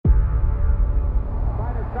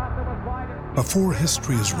Before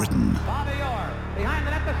history is written,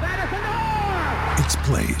 it's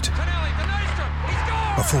played.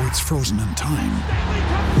 Before it's frozen in time,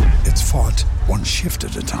 it's fought one shift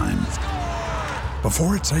at a time.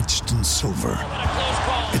 Before it's etched in silver,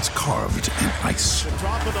 it's carved in ice.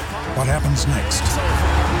 What happens next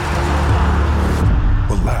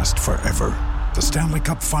will last forever. The Stanley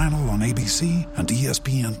Cup Final on ABC and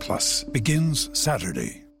ESPN Plus begins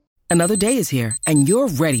Saturday. Another day is here, and you're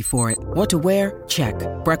ready for it. What to wear? Check.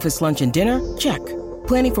 Breakfast, lunch, and dinner? Check.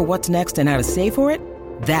 Planning for what's next and how to save for it?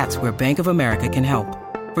 That's where Bank of America can help.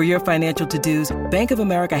 For your financial to-dos, Bank of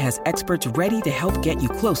America has experts ready to help get you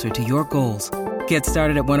closer to your goals. Get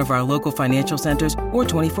started at one of our local financial centers or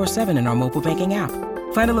 24/7 in our mobile banking app.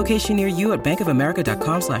 Find a location near you at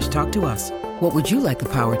bankofamerica.com/talktous. What would you like the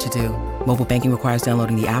power to do? Mobile banking requires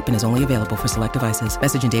downloading the app and is only available for select devices.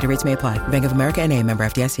 Message and data rates may apply. Bank of America N.A., member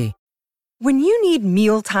FDIC. When you need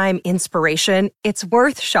mealtime inspiration, it's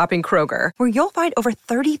worth shopping Kroger, where you'll find over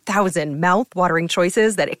 30,000 mouth-watering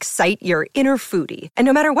choices that excite your inner foodie. And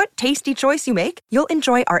no matter what tasty choice you make, you'll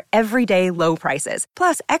enjoy our everyday low prices,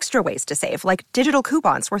 plus extra ways to save, like digital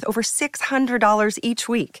coupons worth over $600 each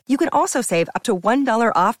week. You can also save up to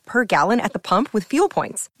 $1 off per gallon at the pump with fuel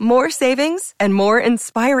points. More savings and more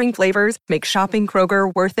inspiring flavors make shopping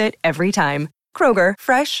Kroger worth it every time. Kroger,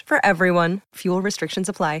 fresh for everyone. Fuel restrictions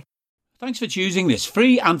apply. Thanks for choosing this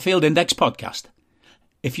free Anfield Index podcast.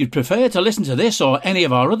 If you'd prefer to listen to this or any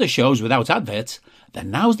of our other shows without adverts,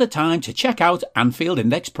 then now's the time to check out Anfield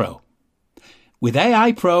Index Pro. With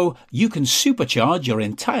AI Pro, you can supercharge your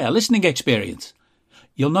entire listening experience.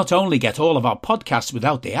 You'll not only get all of our podcasts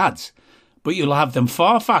without the ads, but you'll have them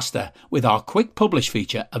far faster with our Quick Publish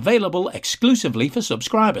feature available exclusively for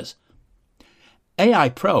subscribers. AI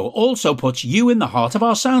Pro also puts you in the heart of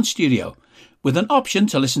our sound studio, with an option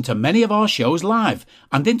to listen to many of our shows live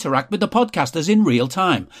and interact with the podcasters in real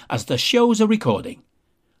time as the shows are recording.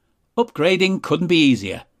 Upgrading couldn't be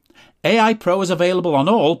easier. AI Pro is available on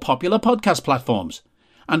all popular podcast platforms,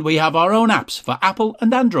 and we have our own apps for Apple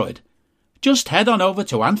and Android. Just head on over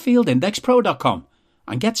to AnfieldIndexPro.com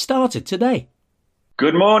and get started today.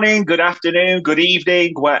 Good morning, good afternoon, good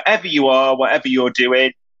evening, wherever you are, whatever you're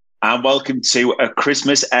doing. And welcome to a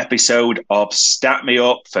Christmas episode of Stat Me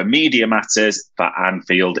Up for Media Matters for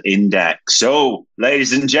Anfield Index. So,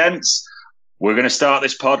 ladies and gents, we're going to start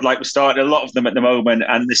this pod like we're starting a lot of them at the moment.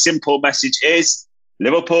 And the simple message is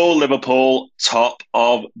Liverpool, top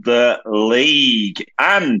of the league.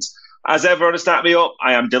 And as ever on a Stat Me Up,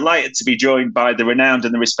 I am delighted to be joined by the renowned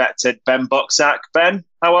and the respected Ben Bocsak. Ben,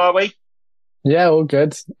 how are we? Yeah, all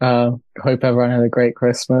good. Hope everyone had a great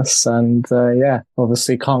Christmas. And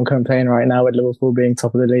obviously can't complain right now with Liverpool being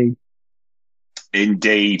top of the league.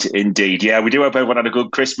 Indeed. Yeah, we do hope everyone had a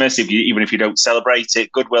good Christmas, even if you don't celebrate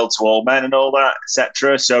it. Goodwill to all men and all that,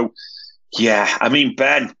 etc. So, yeah, I mean,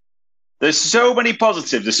 Ben, there's so many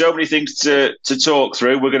positives. There's so many things to talk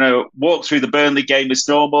through. We're going to walk through the Burnley game as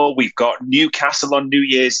normal. We've got Newcastle on New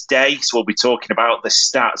Year's Day, so we'll be talking about the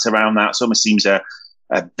stats around that. So it seems a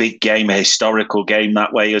big game, a historical game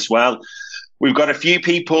that way as well. We've got a few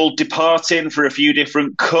people departing for a few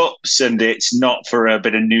different cups, and it's not for a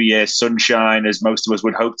bit of New Year's sunshine, as most of us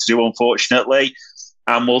would hope to do, unfortunately.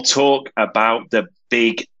 And we'll talk about the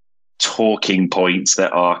big talking points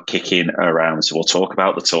that are kicking around. So we'll talk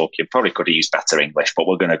about the talking. Probably could have used better English, but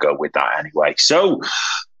we're going to go with that anyway. So,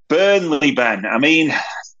 Burnley, Ben, I mean,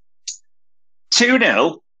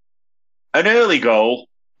 2-0, an early goal,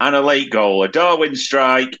 and a late goal, a Darwin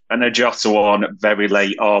strike and a Jota one very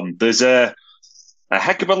late on. There's a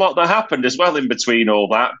heck of a lot that happened as well in between all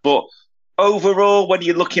that. But overall, when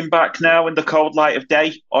you're looking back now in the cold light of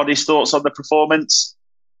day, honest thoughts on the performance?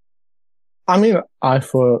 I mean, I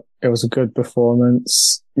thought it was a good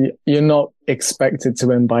performance. You're not expected to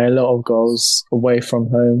win by a lot of goals away from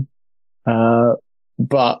home.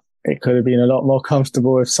 But it could have been a lot more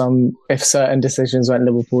comfortable if certain decisions went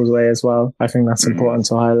Liverpool's way as well. I think that's important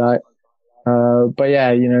to highlight. But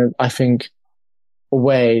yeah, I think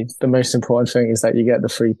away, the most important thing is that you get the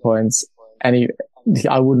 3 points. I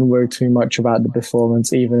wouldn't worry too much about the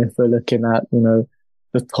performance, even if we're looking at, the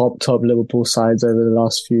top Liverpool sides over the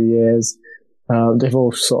last few years. They've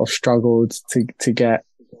all sort of struggled to get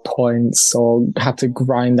points or had to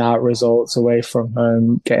grind out results away from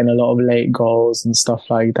home, getting a lot of late goals and stuff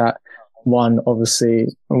like that. One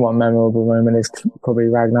memorable moment is probably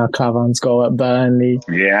Ragnar Klavan's goal at Burnley.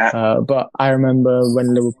 Yeah. But I remember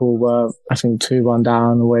when Liverpool were, I think, 2-1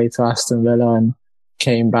 down away to Aston Villa and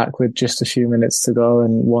came back with just a few minutes to go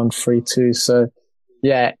and won 3-2. So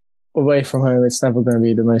yeah, away from home, it's never going to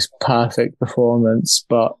be the most perfect performance,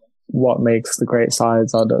 but what makes the great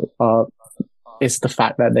sides are it's the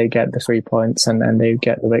fact that they get the 3 points and they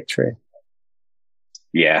get the victory.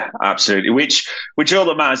 Yeah, absolutely. Which all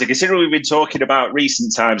that matters. Considering we've been talking about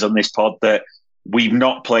recent times on this pod that we've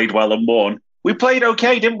not played well and won, we played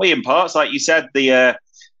okay, didn't we, in parts? Like you said, the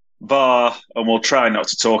VAR, and we'll try not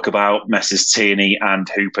to talk about Messrs Tierney and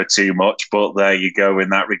Hooper too much, but there you go in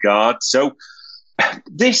that regard. So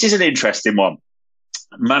this is an interesting one.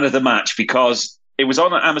 Man of the match, because it was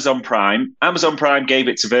on Amazon Prime. Amazon Prime gave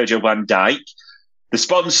it to Virgil van Dijk. The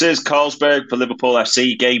sponsors, Carlsberg for Liverpool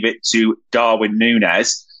FC, gave it to Darwin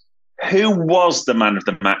Núñez. Who was the man of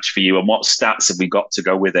the match for you, and what stats have we got to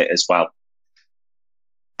go with it as well?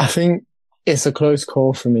 I think it's a close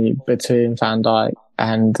call for me between Van Dijk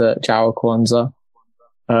and João Kwanzaa.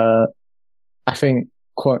 I think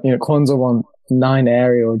Kwanzaa won 9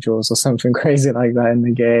 aerial duels or something crazy like that in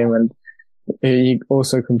the game, and he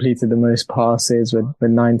also completed the most passes with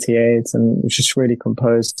 98, and was just really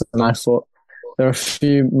composed. And I thought there were a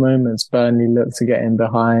few moments Burnley looked to get in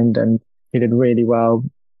behind, and he did really well,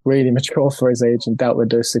 really mature for his age, and dealt with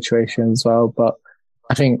those situations well. But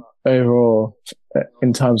I think overall,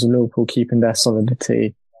 in terms of Liverpool keeping their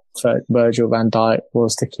solidity, Virgil van Dijk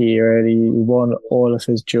was the key, really. He won all of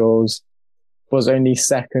his duels, was only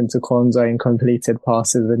second to Kwanzaa in completed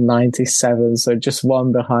passes with 97, so just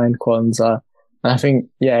one behind Kwanzaa. And I think,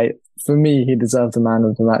 for me, he deserved the man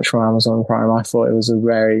of the match from Amazon Prime. I thought it was a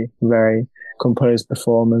very, very composed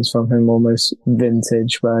performance from him, almost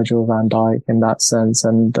vintage Virgil van Dijk in that sense.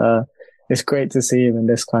 And it's great to see him in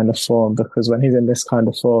this kind of form, because when he's in this kind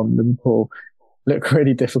of form, Liverpool look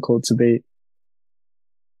really difficult to beat.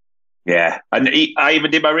 Yeah, and I even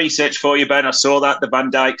did my research for you, Ben. I saw that, the Van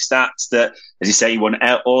Dijk stats, that, as you say, he won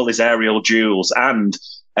all his aerial duels. And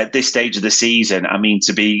at this stage of the season, I mean,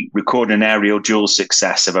 to be recording an aerial duel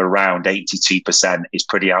success of around 82% is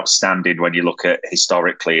pretty outstanding when you look at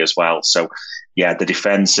historically as well. So, yeah, the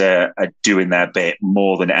defence are doing their bit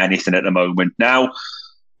more than anything at the moment. Now,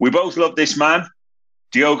 we both love this man,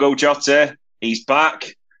 Diogo Jota. He's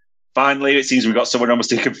back. Finally, it seems we've got someone almost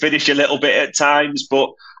who can finish a little bit at times, but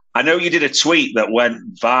I know you did a tweet that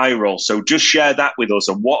went viral, so just share that with us.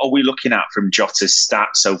 And what are we looking at from Jota's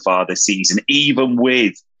stats so far this season, even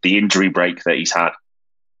with the injury break that he's had?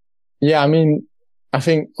 Yeah, I mean, I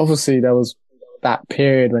think obviously there was that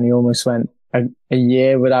period when he almost went a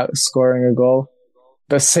year without scoring a goal.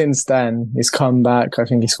 But since then, he's come back. I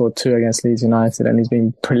think he scored 2 against Leeds United, and he's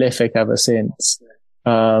been prolific ever since.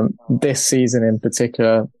 This season in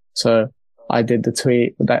particular. So I did the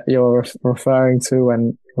tweet that you're referring to,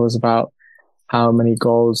 and it was about how many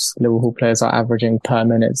goals Liverpool players are averaging per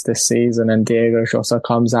minute this season, and Diogo Jota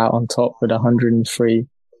comes out on top with 103.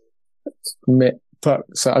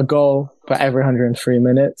 So a goal for every 103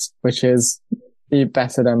 minutes, which is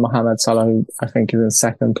better than Mohamed Salah, who I think is in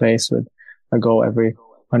second place with a goal every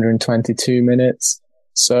 122 minutes.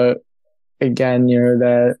 So again,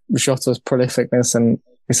 Jota's prolificness and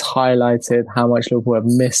it's highlighted how much Liverpool have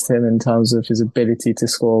missed him in terms of his ability to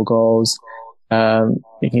score goals.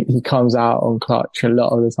 He comes out on clutch a lot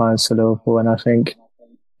of the times for Liverpool, and I think,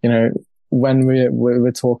 when we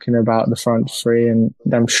were talking about the front three and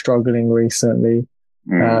them struggling recently,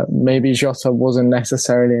 maybe Jota wasn't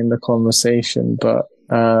necessarily in the conversation, but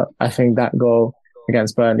I think that goal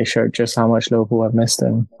against Burnley showed just how much Liverpool have missed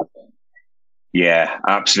him. Yeah,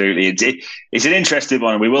 absolutely. It's an interesting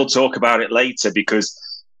one, and we will talk about it later because,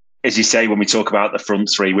 as you say, when we talk about the front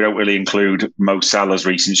three, we don't really include Mo Salah's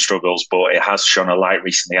recent struggles, but it has shone a light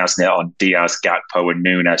recently, hasn't it, on Diaz, Gakpo and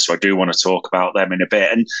Núñez. So I do want to talk about them in a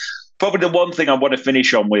bit. And probably the one thing I want to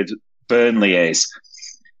finish on with Burnley is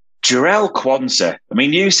Jarell Quansah. I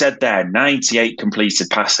mean, you said there, 98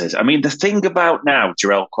 completed passes. I mean, the thing about now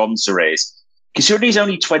Jarell Quansah is, considering he's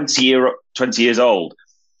only 20 years old,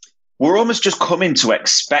 we're almost just coming to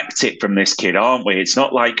expect it from this kid, aren't we? It's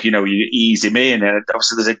not like, you ease him in. And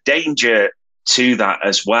obviously there's a danger to that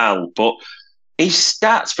as well. But his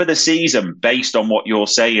stats for the season, based on what you're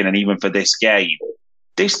saying, and even for this game,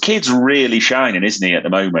 this kid's really shining, isn't he, at the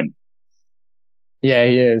moment? Yeah,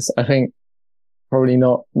 he is. I think probably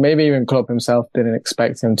not. Maybe even Klopp himself didn't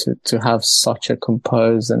expect him to have such a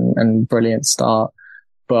composed and brilliant start.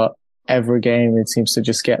 But every game, it seems to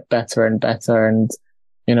just get better and better. And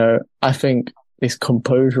I think his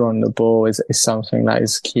composure on the ball is something that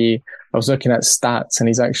is key. I was looking at stats, and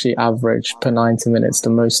he's actually averaged per 90 minutes the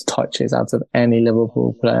most touches out of any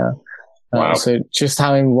Liverpool player. Wow. So just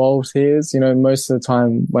how involved he is, most of the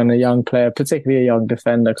time when a young player, particularly a young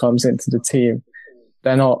defender, comes into the team,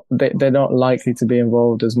 they're not likely to be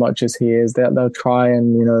involved as much as he is. They'll try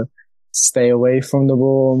and, stay away from the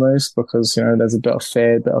ball almost because, there's a bit of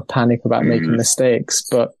fear, a bit of panic about making mistakes.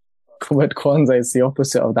 But with Kwanzaa, it's the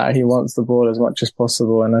opposite of that. He wants the ball as much as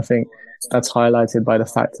possible. And I think that's highlighted by the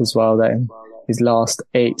fact as well that in his last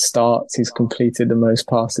 8 starts, he's completed the most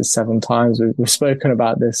passes 7 times. We've spoken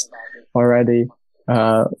about this already.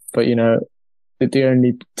 But, you know, the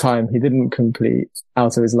only time he didn't complete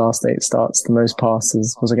out of his last 8 starts, the most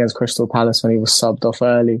passes was against Crystal Palace when he was subbed off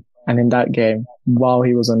early. And in that game, while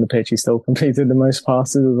he was on the pitch, he still completed the most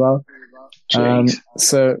passes as well.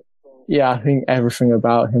 So, yeah, I think everything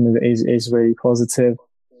about him is really positive.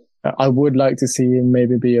 I would like to see him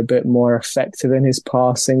maybe be a bit more effective in his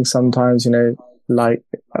passing sometimes, you know, like,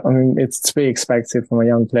 I mean, it's to be expected from a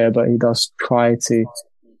young player, but he does try to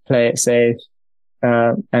play it safe.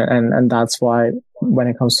 And that's why when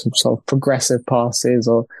it comes to sort of progressive passes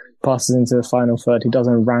or passes into the final third, he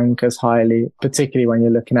doesn't rank as highly, particularly when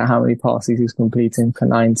you're looking at how many passes he's completing per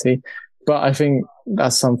 90. But I think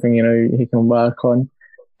that's something, you know, he can work on.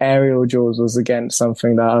 Aerial duels was again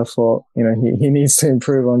something that I thought, you know, he needs to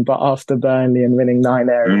improve on. But after Burnley and winning 9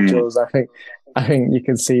 aerial duels, I think you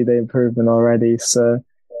can see the improvement already. So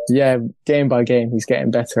yeah, game by game, he's getting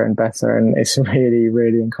better and better. And it's really,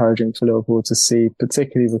 really encouraging for Liverpool to see,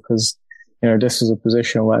 particularly because, you know, this was a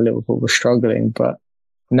position where Liverpool was struggling. But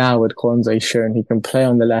now with Kwanzaa, he's shown he can play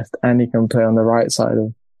on the left and he can play on the right side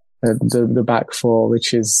of the back four,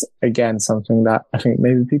 which is again something that I think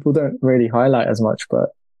maybe people don't really highlight as much, but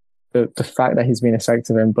the fact that he's been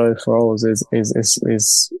effective in both roles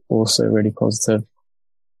is also really positive.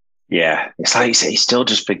 Yeah, it's like you say, you still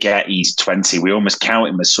just forget he's 20. We almost count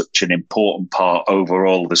him as such an important part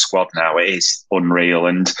overall of the squad now. It is unreal.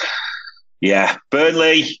 And yeah,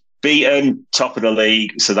 Burnley beaten, top of the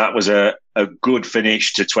league. So that was a good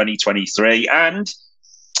finish to 2023. And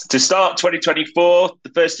to start 2024, the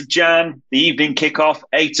 1st of Jan, the evening kickoff,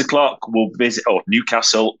 8 o'clock,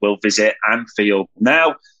 Newcastle will visit Anfield.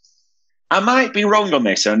 Now, I might be wrong on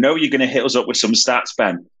this. I know you're going to hit us up with some stats,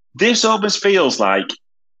 Ben. This almost feels like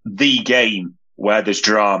the game where there's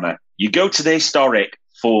drama. You go to the historic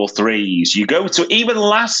 4-3s. You go to, even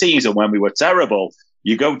last season when we were terrible,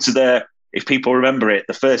 you go to if people remember it,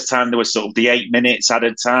 the first time there was sort of the 8 minutes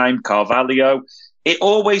added time, Carvalho. It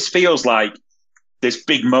always feels like there's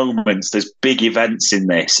big moments, there's big events in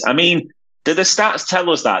this. I mean, do the stats tell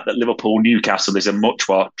us that Liverpool-Newcastle is a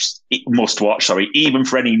must-watch, even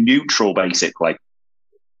for any neutral, basically?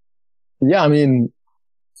 Yeah, I mean,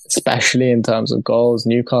 especially in terms of goals,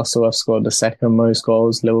 Newcastle have scored the second most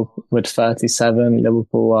goals, Liverpool with 37.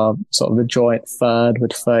 Liverpool are sort of the joint third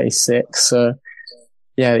with 36. So,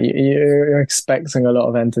 yeah, you're expecting a lot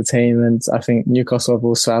of entertainment. I think Newcastle have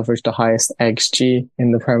also averaged the highest XG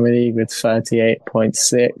in the Premier League with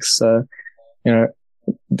 38.6. So, you know,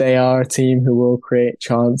 they are a team who will create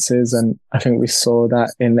chances. And I think we saw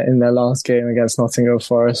that in their last game against Nottingham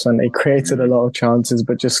Forest when they created a lot of chances,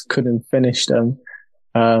 but just couldn't finish them.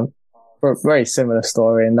 Very similar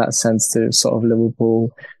story in that sense to sort of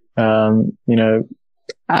Liverpool, you know,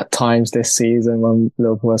 at times this season when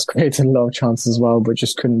Liverpool has created a lot of chances as well, but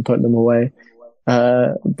just couldn't put them away.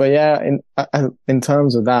 But yeah, in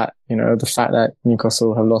terms of that, you know, the fact that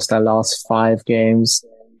Newcastle have lost their last 5 games,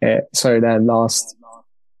 they lost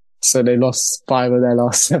 5 of their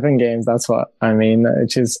last 7 games. That's what I mean,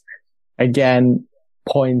 which is again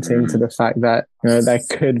pointing to the fact that, you know, there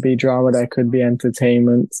could be drama, there could be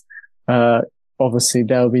entertainment. Obviously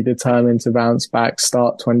they'll be determined to bounce back,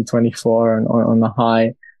 start 2024 and on the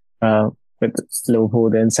high. With Liverpool,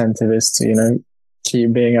 the incentive is to, you know,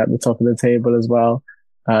 keep being at the top of the table as well.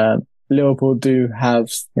 Liverpool do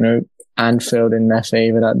have, you know, Anfield in their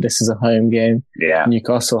favour, that this is a home game. Yeah.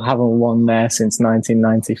 Newcastle haven't won there since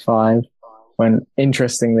 1995, when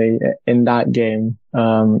interestingly in that game,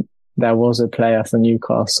 there was a player for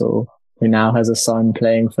Newcastle who now has a son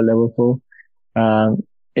playing for Liverpool.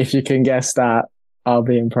 If you can guess that, I'll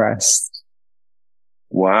be impressed.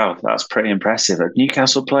 Wow, that's pretty impressive. A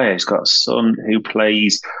Newcastle player has got a son who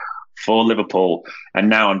plays for Liverpool. And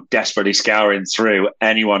now I'm desperately scouring through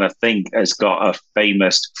anyone I think has got a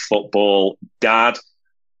famous football dad.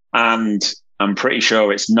 And I'm pretty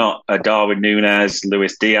sure it's not a Darwin Núñez,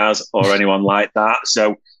 Luis Diaz, or anyone like that.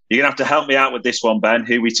 So you're going to have to help me out with this one, Ben.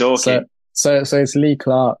 Who are we talking? So it's Lee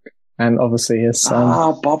Clark and obviously his son.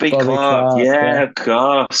 Oh, Bobby Clark. Yeah, of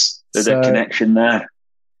course. There's a connection there.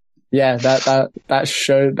 Yeah,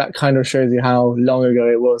 that kind of shows you how long ago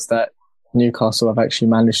it was that Newcastle have actually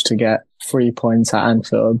managed to get 3 points at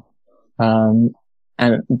Anfield.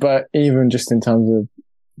 But even just in terms of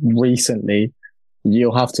recently,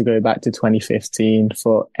 you'll have to go back to 2015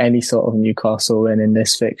 for any sort of Newcastle win in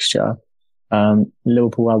this fixture.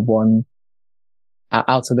 Liverpool have won,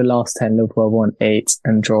 out of the last 10, Liverpool have won 8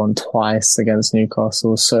 and drawn twice against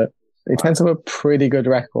Newcastle. So they tend to have a pretty good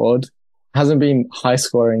record. Hasn't been high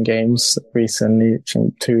scoring games recently,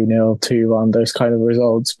 2-0, 2-1, those kind of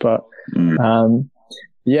results. But,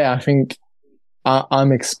 I think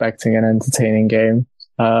I'm expecting an entertaining game.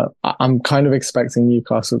 I'm kind of expecting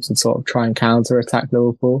Newcastle to sort of try and counter-attack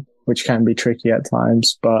Liverpool, which can be tricky at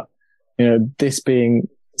times. But, this being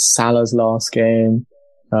Salah's last game,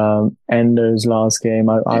 Endo's last game,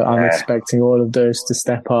 I'm expecting all of those to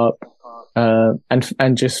step up,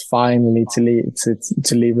 and just finally to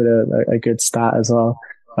leave with a good stat as well.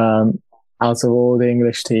 Out of all the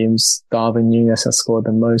English teams, Darwin Núñez has scored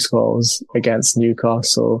the most goals against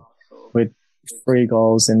Newcastle with 3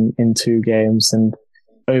 goals in 2 games, and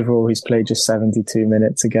overall he's played just 72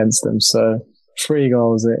 minutes against them. So 3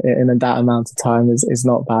 goals in that amount of time is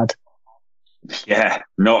not bad. Yeah,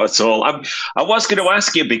 not at all. I was going to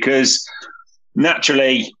ask you because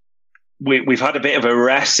naturally we've had a bit of a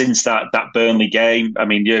rest since that Burnley game. I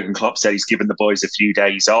mean, Jurgen Klopp said he's given the boys a few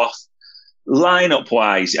days off.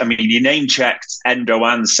 Lineup-wise, I mean, you name-checked Endo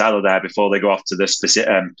and Salah there before they go off to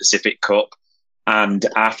the Pacific Cup and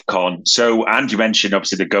AFCON. So, and you mentioned,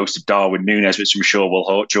 obviously, the ghost of Darwin Núñez, which I'm sure will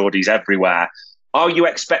haunt Geordies everywhere. Are you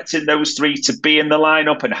expecting those 3 to be in the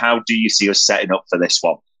lineup, and how do you see us setting up for this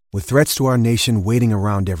one? With threats to our nation waiting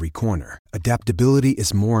around every corner, adaptability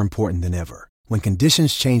is more important than ever. When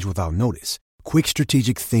conditions change without notice, quick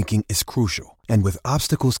strategic thinking is crucial. And with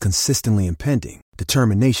obstacles consistently impending,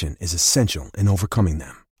 determination is essential in overcoming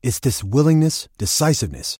them. It's this willingness,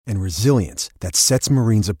 decisiveness, and resilience that sets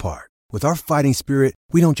Marines apart. With our fighting spirit,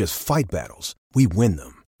 we don't just fight battles, we win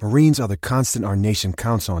them. Marines are the constant our nation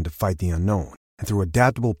counts on to fight the unknown. And through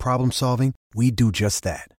adaptable problem solving, we do just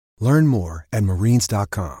that. Learn more at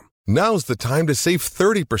marines.com. Now's the time to save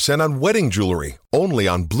 30% on wedding jewelry, only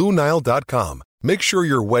on BlueNile.com. Make sure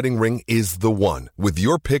your wedding ring is the one with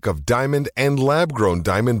your pick of diamond and lab-grown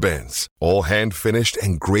diamond bands, all hand-finished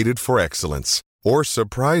and graded for excellence. Or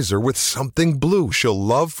surprise her with something blue she'll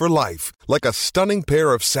love for life, like a stunning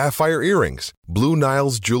pair of sapphire earrings. Blue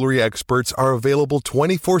Nile's jewelry experts are available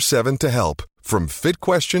 24/7 to help, from fit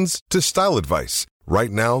questions to style advice.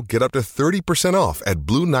 Right now, get up to 30% off at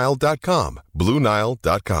BlueNile.com.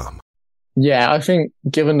 BlueNile.com. Yeah, I think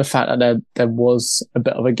given the fact that there was a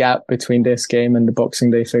bit of a gap between this game and the Boxing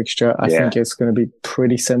Day fixture, I think it's going to be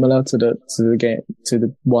pretty similar to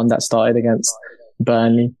the one that started against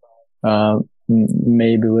Burnley.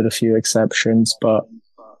 Maybe with a few exceptions, but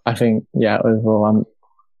I think, overall,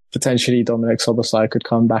 potentially Dominic Szoboszlai could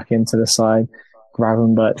come back into the side.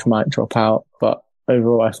 Gravenberch might drop out, but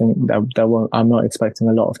overall, I think I'm not expecting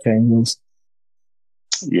a lot of changes.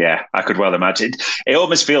 Yeah, I could well imagine. It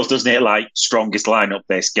almost feels, doesn't it, like strongest lineup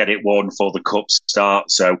this, get it won before the cup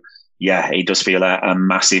start. So, yeah, it does feel a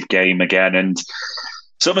massive game again. And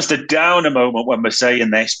it's almost a downer moment when we're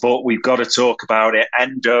saying this, but we've got to talk about it.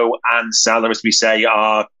 Endo and Salah, as we say,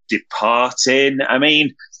 are departing. I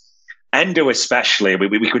mean, Endo especially,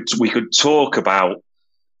 we could talk about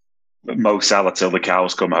Mo Salah till the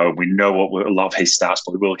cows come home. We know what a lot of his stats,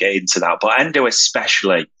 but we will get into that. But Endo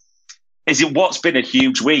especially, is it what's been a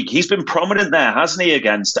huge week? He's been prominent there, hasn't he,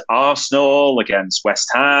 against Arsenal, against West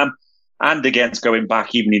Ham, and against, going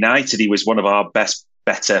back, even United. He was one of our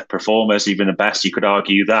better performers, even the best, you could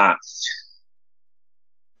argue that.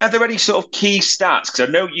 Are there any sort of key stats? Because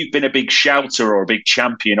I know you've been a big shouter or a big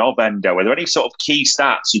champion of Endo. Are there any sort of key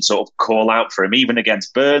stats you'd sort of call out for him, even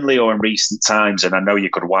against Burnley or in recent times? And I know you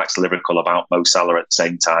could wax lyrical about Mo Salah at the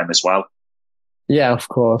same time as well. Yeah, of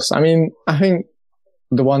course. I mean, I think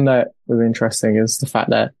the one that was interesting is the fact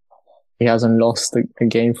that he hasn't lost a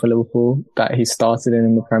game for Liverpool that he started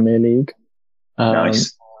in the Premier League.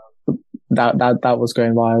 Nice. That was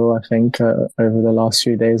going viral, I think, over the last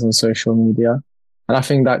few days on social media. And I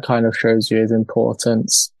think that kind of shows you his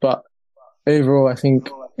importance. But overall, I think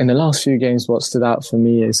in the last few games, what stood out for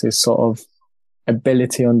me is his sort of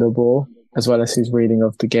ability on the ball, as well as his reading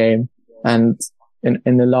of the game. And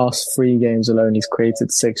in the last 3 games alone, he's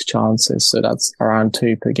created 6 chances. So that's around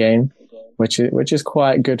 2 per game, which is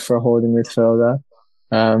quite good for a holding midfielder.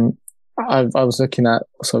 I was looking at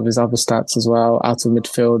sort of his other stats as well. Out of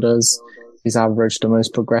midfielders, he's averaged the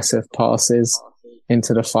most progressive passes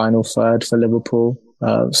into the final third for Liverpool.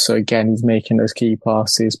 So again, he's making those key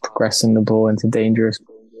passes, progressing the ball into dangerous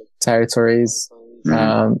territories.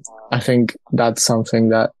 I think that's something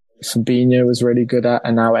that Fabinho was really good at,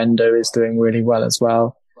 and now Endo is doing really well as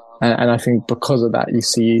well. And I think because of that, you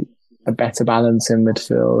see a better balance in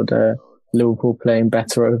midfield, Liverpool playing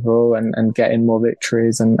better overall and getting more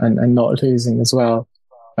victories and not losing as well.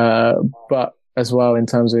 But as well, in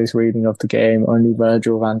terms of his reading of the game, only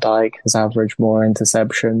Virgil van Dijk has averaged more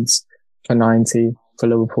interceptions for 90. for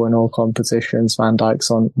Liverpool in all competitions. Van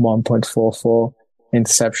Dijk's on 1.44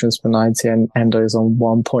 interceptions per 90 and Endo's on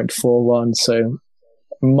 1.41. So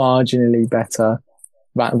marginally better.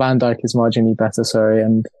 Van Dijk is marginally better, sorry.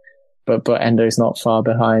 But Endo's not far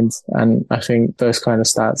behind. And I think those kind of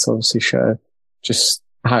stats obviously show just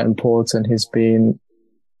how important he's been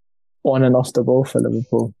on and off the ball for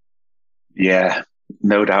Liverpool. Yeah,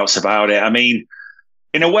 no doubts about it. I mean,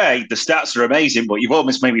 in a way, the stats are amazing, but you've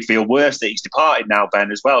almost made me feel worse that he's departed now,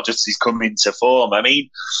 Ben, as well, just as he's come into form. I mean,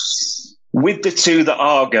 with the two that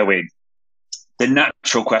are going, the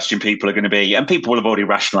natural question people are going to be, and people will have already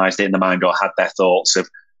rationalised it in their mind or had their thoughts of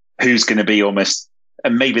who's going to be almost,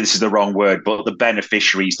 and maybe this is the wrong word, but the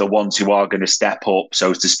beneficiaries, the ones who are going to step up,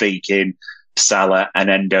 so to speak, in Salah and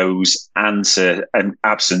Endo's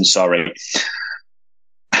absence.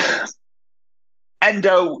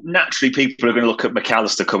 Endo, naturally, people are going to look at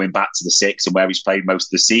McAllister coming back to the six and where he's played most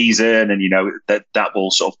of the season, and, you know, that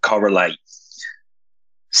will sort of correlate.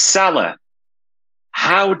 Salah,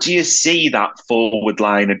 how do you see that forward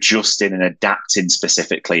line adjusting and adapting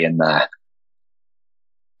specifically in there?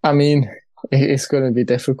 I mean, it's going to be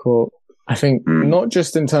difficult. I think not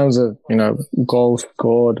just in terms of, you know, goals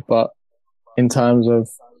scored, but in terms of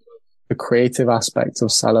the creative aspect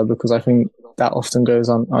of Salah, because I think that often goes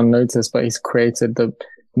unnoticed, but he's created the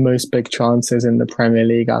most big chances in the Premier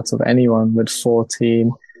League out of anyone with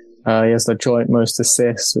 14. He has the joint most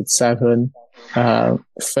assists with 7. For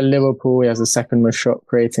Liverpool, he has the second most shot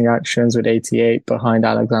creating actions with 88 behind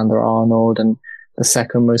Alexander-Arnold, and the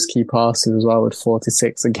second most key passes as well with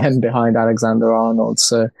 46, again behind Alexander-Arnold.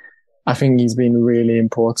 So I think he's been really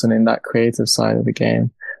important in that creative side of the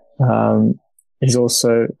game. He's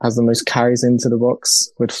also has the most carries into the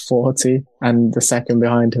box with 40, and the second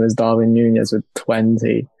behind him is Darwin Núñez with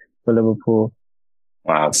 20 for Liverpool.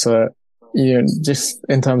 Wow. So, you know, just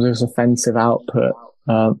in terms of his offensive output,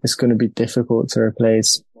 it's going to be difficult to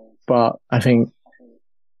replace. But I think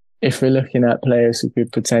if we're looking at players who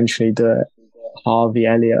could potentially do it, Harvey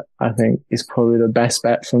Elliott, I think, is probably the best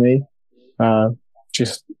bet for me,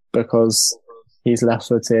 just because he's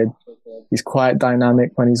left-footed. He's quite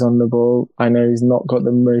dynamic when he's on the ball. I know he's not got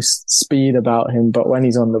the most speed about him, but when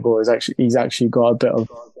he's on the ball, he's actually got a bit of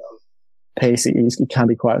pace. He can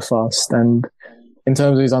be quite fast. And in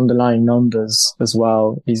terms of his underlying numbers as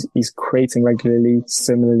well, he's creating regularly,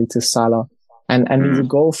 similarly to Salah. And he's a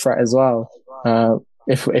goal threat as well.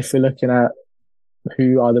 If we're looking at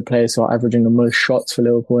who are the players who are averaging the most shots for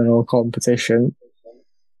Liverpool in all competition,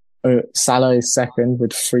 Salah is second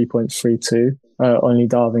with 3.32. Only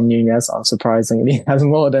Darwin Núñez, unsurprisingly, has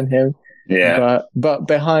more than him. Yeah. But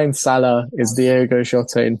behind Salah is Diogo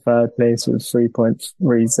Jota in third place with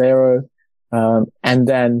 3.30. And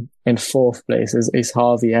then in fourth place is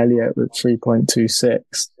Harvey Elliott with 3.26.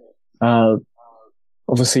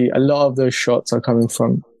 Obviously, a lot of those shots are coming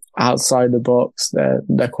from outside the box.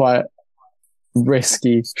 They're quite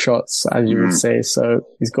risky shots, as you would say. So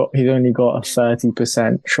he's only got a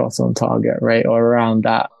 30% shot on target rate or around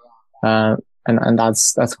that. And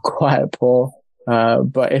that's quite poor.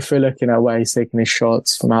 But if we're looking at where he's taking his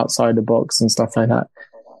shots from outside the box and stuff like that,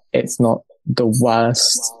 it's not the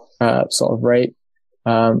worst, sort of rate.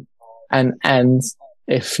 And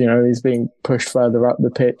if, you know, he's being pushed further up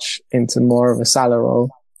the pitch into more of a Salah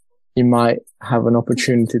role, he might have an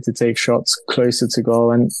opportunity to take shots closer to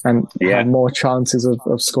goal and have more chances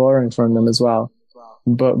of scoring from them as well.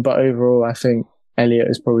 But overall, I think Elliott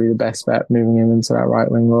is probably the best bet, moving him into that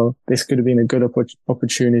right wing role. This could have been a good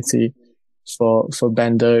opportunity for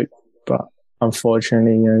Ben Doak, but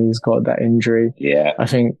unfortunately, you know, he's got that injury. Yeah. I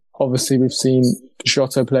think obviously we've seen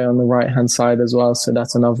Jota play on the right hand side as well, so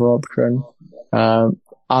that's another option.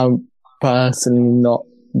 I'm personally not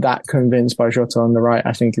that convinced by Jota on the right.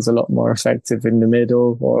 I think he's a lot more effective in the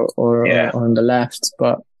middle or on the left,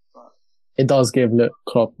 but it does give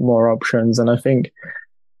Klopp more options, and I think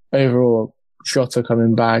overall, Jota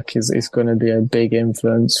coming back is going to be a big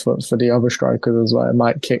influence for the other strikers as well. It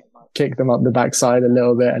might kick them up the backside a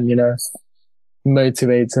little bit and, you know,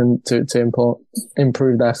 motivate them to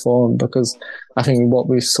improve their form, because I think what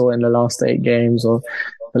we saw in the last 8 games or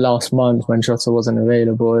the last month when Jota wasn't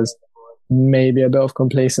available is maybe a bit of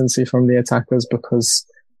complacency from the attackers because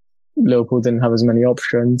Liverpool didn't have as many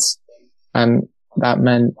options, and that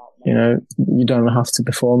meant, you know, you don't have to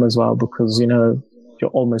perform as well because, you know, you're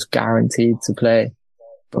almost guaranteed to play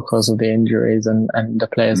because of the injuries and the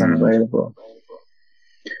players unavailable.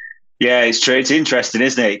 Yeah, it's true. It's interesting,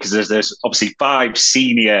 isn't it? Because there's obviously 5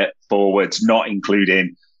 senior forwards, not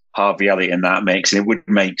including Harvey Elliott in that mix, and it would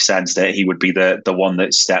make sense that he would be the one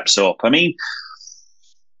that steps up. I mean,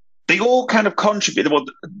 they all kind of contribute. Well,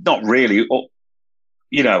 not really.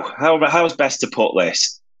 how's best to put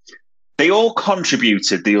this? They all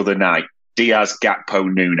contributed the other night. Diaz,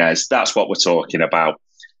 Gakpo, Nunes. That's what we're talking about.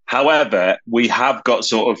 However, we have got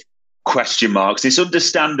sort of question marks. It's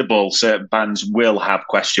understandable certain fans will have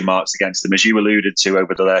question marks against them, as you alluded to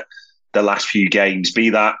over the last few games, be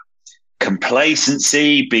that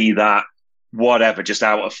complacency, be that whatever, just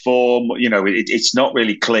out of form. It's not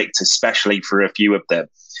really clicked, especially for a few of them.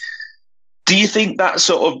 Do you think that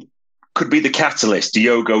sort of could be the catalyst,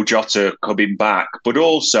 Diogo Jota coming back, but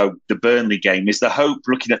also the Burnley game? Is the hope,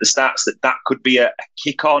 looking at the stats, that could be a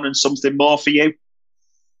kick on and something more for you?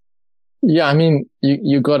 Yeah, I mean,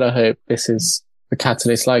 you gotta hope this is the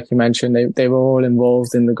catalyst. Like you mentioned, they were all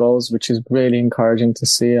involved in the goals, which is really encouraging to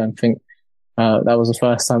see. I think that was the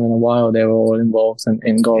first time in a while they were all involved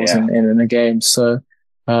in goals in a game. So,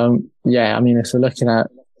 I mean, if we're looking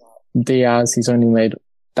at Diaz,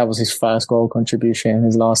 that was his first goal contribution in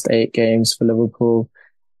his last 8 games for Liverpool.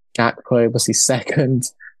 Gakpo was his second,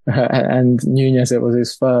 and Nunes, it was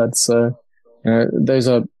his third. So, those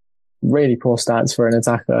are really poor stats for an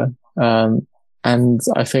attacker. And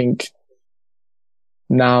I think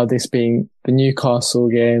now, this being the Newcastle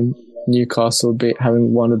game, Newcastle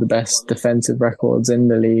having one of the best defensive records in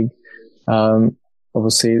the league,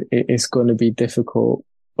 obviously it's going to be difficult,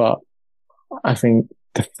 but I think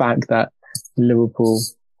the fact that Liverpool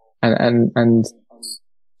the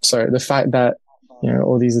fact that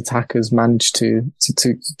all these attackers managed to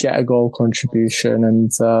get a goal contribution,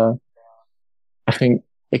 and I think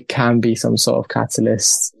it can be some sort of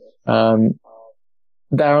catalyst.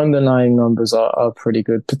 Their underlying numbers are pretty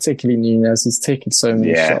good, particularly Nunes. He's taken so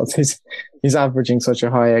many shots. He's averaging such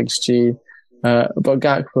a high XG. But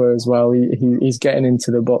Gakpo as well, he's getting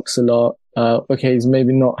into the box a lot. He's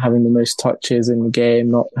maybe not having the most touches in the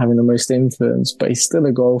game, not having the most influence, but he's still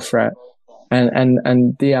a goal threat.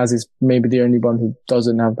 And Diaz is maybe the only one who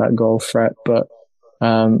doesn't have that goal threat. But,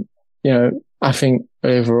 I think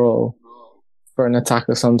overall, for an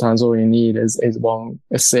attacker, sometimes all you need is one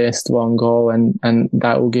assist, one goal, and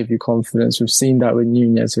that will give you confidence. We've seen that with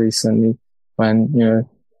Nunes recently, when,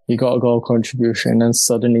 he got a goal contribution and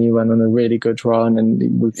suddenly he went on a really good run and he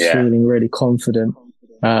was feeling really confident.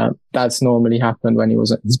 That's normally happened when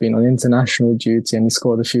he's been on international duty and he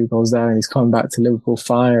scored a few goals there and he's come back to Liverpool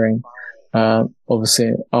firing.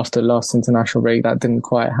 Obviously after the last international break, that didn't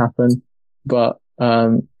quite happen, but,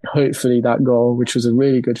 hopefully that goal, which was a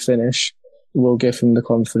really good finish, will give him the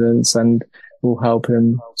confidence and will help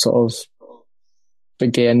him sort of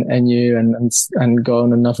begin anew and go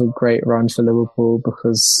on another great run for Liverpool.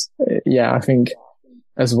 Because I think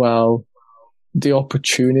as well, the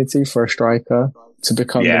opportunity for a striker to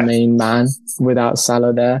become the main man without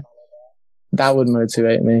Salah there, that would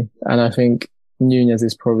motivate me. And I think Nunes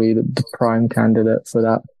is probably the prime candidate for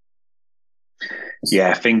that.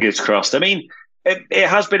 Yeah, fingers crossed. I mean, it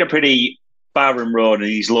has been a pretty barren run and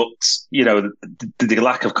he's looked, the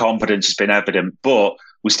lack of confidence has been evident, but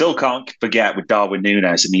we still can't forget with Darwin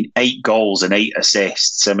Núñez. I mean, 8 goals and 8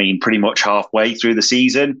 assists. I mean, pretty much halfway through the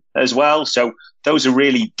season as well. So those are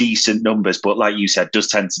really decent numbers, but like you said, does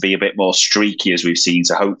tend to be a bit more streaky as we've seen.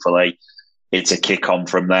 So hopefully it's a kick on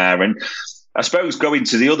from there. And I suppose going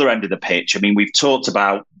to the other end of the pitch, I mean, we've talked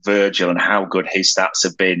about Virgil and how good his stats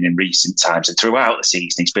have been in recent times. And throughout the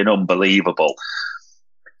season, he's been unbelievable.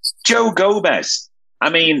 Joe Gomez, I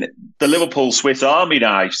mean, the Liverpool Swiss Army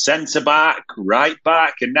knife, centre-back,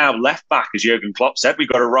 right-back, and now left-back, as Jurgen Klopp said. We've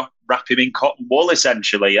got to wrap him in cotton wool,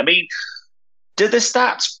 essentially. I mean, do the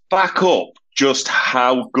stats back up just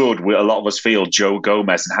how good a lot of us feel Joe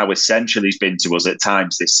Gomez and how essential he's been to us at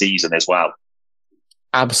times this season as well?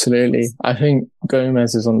 Absolutely. I think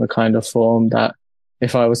Gomez is on the kind of form that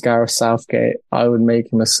if I was Gareth Southgate, I would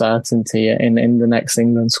make him a certainty in the next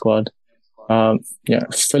England squad. For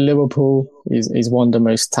Liverpool, he's won the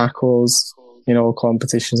most tackles in all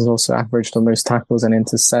competitions. He's also averaged the most tackles and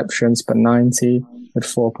interceptions, but 90 with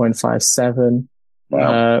 4.57.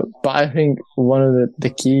 Wow. But I think one of the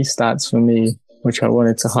key stats for me, which I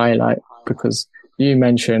wanted to highlight, because you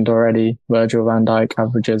mentioned already, Virgil van Dijk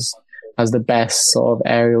has the best sort of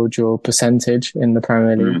aerial duel percentage in the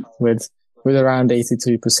Premier League with around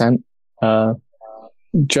 82%.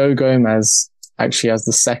 Joe Gomez actually has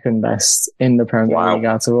the second best in the Premier League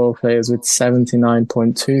out of all players with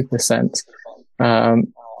 79.2%.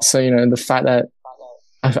 So, the fact that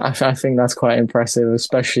I think that's quite impressive,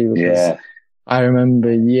 especially because I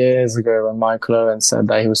remember years ago when Michael Owen said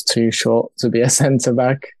that he was too short to be a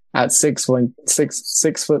centre-back at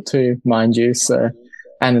 6'2", mind you. So,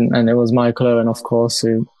 and it was Michael Owen, of course,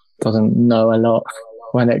 who doesn't know a lot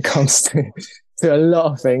when it comes to a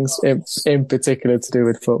lot of things, in particular to do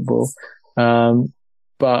with football.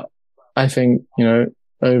 But I think,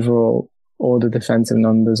 overall, all the defensive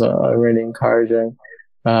numbers are really encouraging.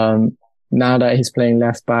 Now that he's playing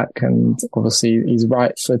left back and obviously he's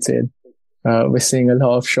right-footed, we're seeing a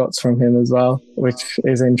lot of shots from him as well, which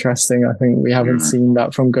is interesting. I think we haven't seen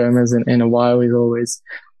that from Gomez in a while. He's always,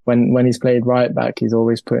 when he's played right back, he's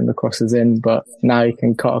always putting the crosses in, but now he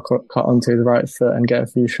can cut onto his right foot and get a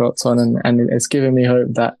few shots on. And it's giving me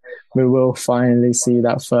hope that we will finally see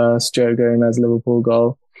that first Joe Gomez Liverpool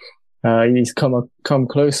goal. He's come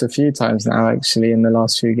close a few times now, actually, in the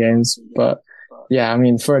last few games. But yeah, I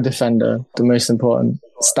mean, for a defender, the most important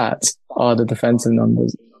stats are the defensive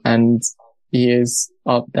numbers. And he is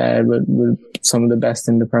up there with some of the best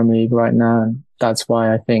in the Premier League right now. And that's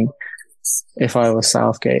why I think if I was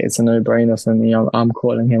Southgate, it's a no-brainer for me. I'm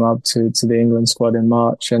calling him up to the England squad in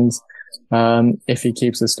March. And if he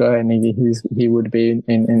keeps this going, he would be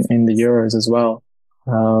in the Euros as well.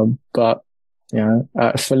 But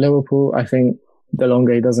for Liverpool, I think the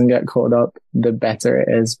longer he doesn't get caught up, the better it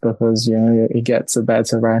is, because, he gets a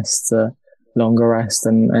better rest, a longer rest,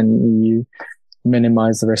 and you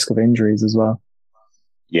minimise the risk of injuries as well.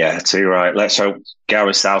 Yeah, too right. Let's hope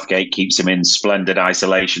Gareth Southgate keeps him in splendid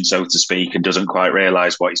isolation, so to speak, and doesn't quite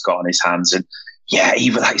realise what he's got on his hands. And yeah,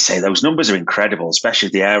 even like you say, those numbers are incredible, especially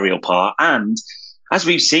the aerial part. And as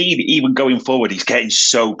we've seen, even going forward, he's getting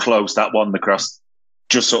so close. That one across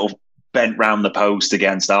just sort of bent round the post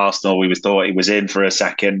against Arsenal. We thought he was in for a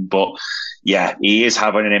second, but yeah, he is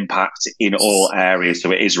having an impact in all areas.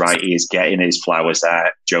 So it is right, he is getting his flowers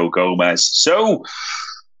there, Joe Gomez. So,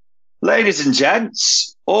 ladies and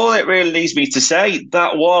gents, all it really needs me to say,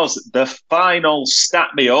 that was the final Stat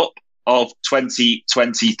Me Up of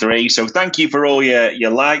 2023. So thank you for all your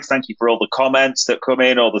likes. Thank you for all the comments that come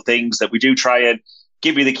in, all the things that we do try and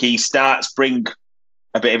give you the key stats, bring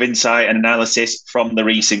a bit of insight and analysis from the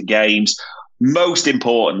recent games. Most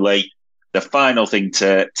importantly, the final thing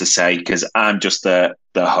to say, because I'm just the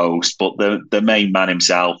host, but the main man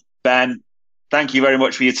himself, Ben, thank you very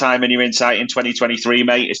much for your time and your insight in 2023,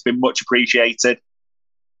 mate. It's been much appreciated.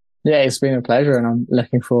 Yeah, it's been a pleasure, and I'm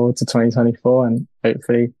looking forward to 2024 and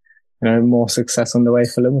hopefully, more success on the way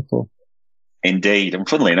for Liverpool. Indeed. And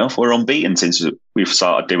funnily enough, we're unbeaten since we've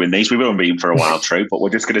started doing these. We've been unbeaten for a while, true, but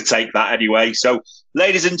we're just going to take that anyway. So,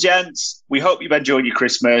 ladies and gents, we hope you've enjoyed your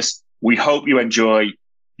Christmas. We hope you enjoy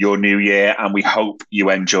your New Year, and we hope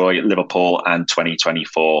you enjoy Liverpool and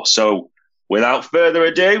 2024. So, without further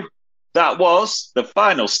ado, that was the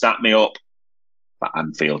final Stat Me Up for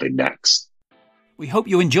Anfield Index. We hope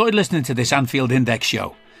you enjoyed listening to this Anfield Index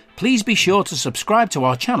show. Please be sure to subscribe to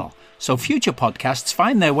our channel so future podcasts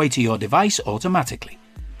find their way to your device automatically.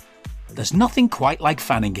 There's nothing quite like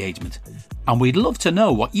fan engagement, and we'd love to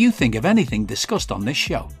know what you think of anything discussed on this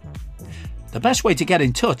show. The best way to get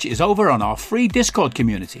in touch is over on our free Discord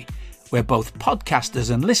community, where both podcasters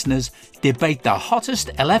and listeners debate the hottest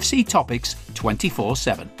LFC topics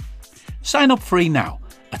 24/7. Sign up free now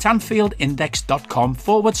at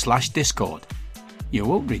anfieldindex.com/Discord. You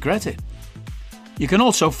won't regret it. You can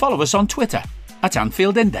also follow us on Twitter at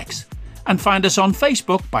Anfield Index and find us on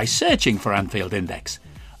Facebook by searching for Anfield Index.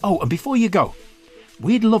 Oh, and before you go,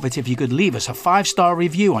 we'd love it if you could leave us a 5-star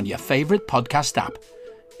review on your favourite podcast app.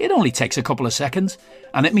 It only takes a couple of seconds,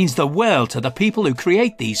 and it means the world to the people who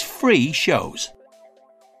create these free shows.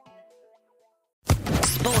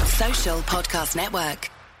 Sports Social Podcast Network.